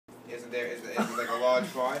there is it like a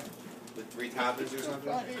large pie with 3 toppings or something?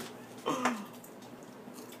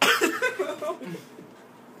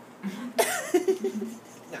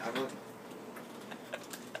 No, I'm looking.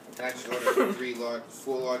 Can I just order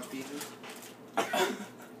 4 large pizzas?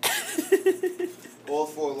 All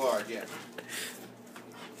 4 large, yeah.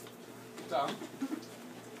 Tom.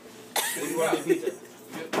 What do you want in the pizza?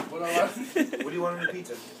 What I want? What do you want in the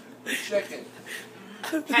pizza? Chicken.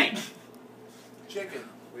 Hank. Chicken.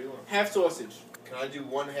 What do you want? Half sausage. Can I do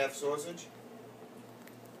 1/2 sausage?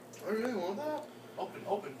 I really want that.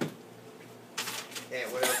 Open. Yeah,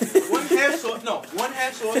 what else? 1/2 sausage. No,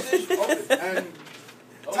 1/2 sausage. Open. And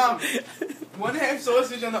Tom, 1/2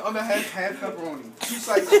 sausage and the other half pepperoni. 2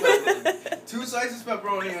 slices pepperoni. 2 slices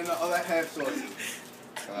pepperoni and the other half sausage.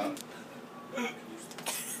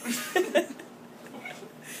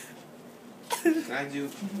 Can I do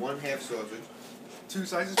 1/2 sausage? 2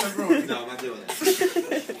 slices pepperoni. No, I'm not doing that.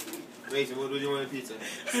 Mason, what do you want in pizza?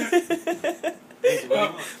 Mason, what do you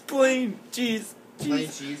want? Plain cheese. Plain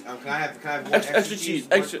cheese. Can I have one Extra cheese,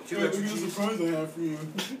 extra. 2 extra cheese? surprise I have for you.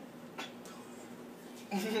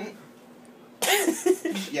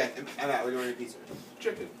 Yeah, I'm out. What do you want in pizza?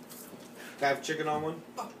 Chicken. Can I have chicken on one?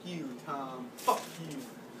 Fuck you, Tom. Fuck you.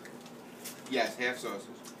 Yes, half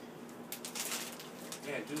sausage.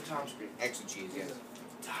 Yeah, do the Tom scream. Extra cheese, yes.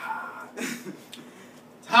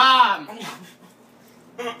 Tom!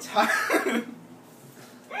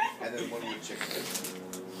 And then 1 with chicken.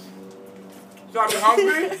 Tom, you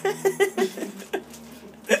hungry?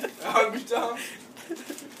 Hungry, Tom?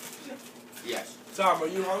 Yes. Tom, are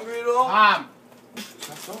you hungry at all? Tom.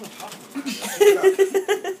 Stop throwing the popcorn.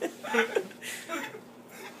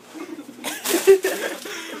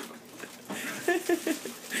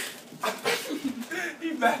 He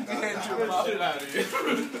backhands your mouth. Shit out of here.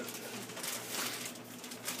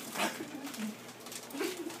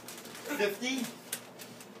 50?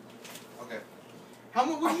 Okay. How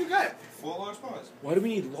much? What did you get? 4 large pies. Why do we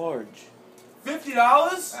need large?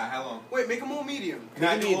 $50? How long? Wait, make them all medium. Can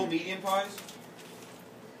I do do you all mean? medium pies?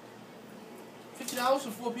 $50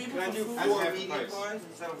 for 4 people? Can I do for 4 food? medium pies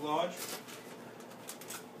instead of large?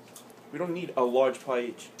 We don't need a large pie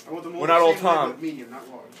each. I want them We're not all the same way, Tom. but medium, not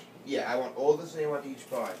large. Yeah, I want all the same on each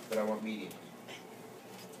pie, but I want medium.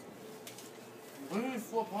 What do you need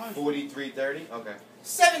 4 pies? 43.30? Okay.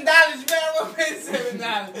 $7, you better want to pay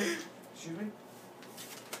 $7. Excuse me?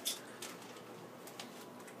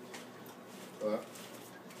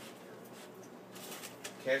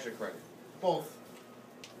 Cash or credit? Both.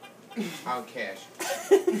 On cash.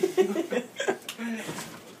 Okay.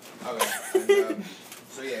 And,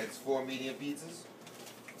 so yeah, it's 4 medium pizzas.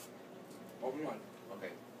 Open one.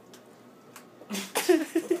 Okay.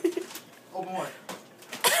 Open one.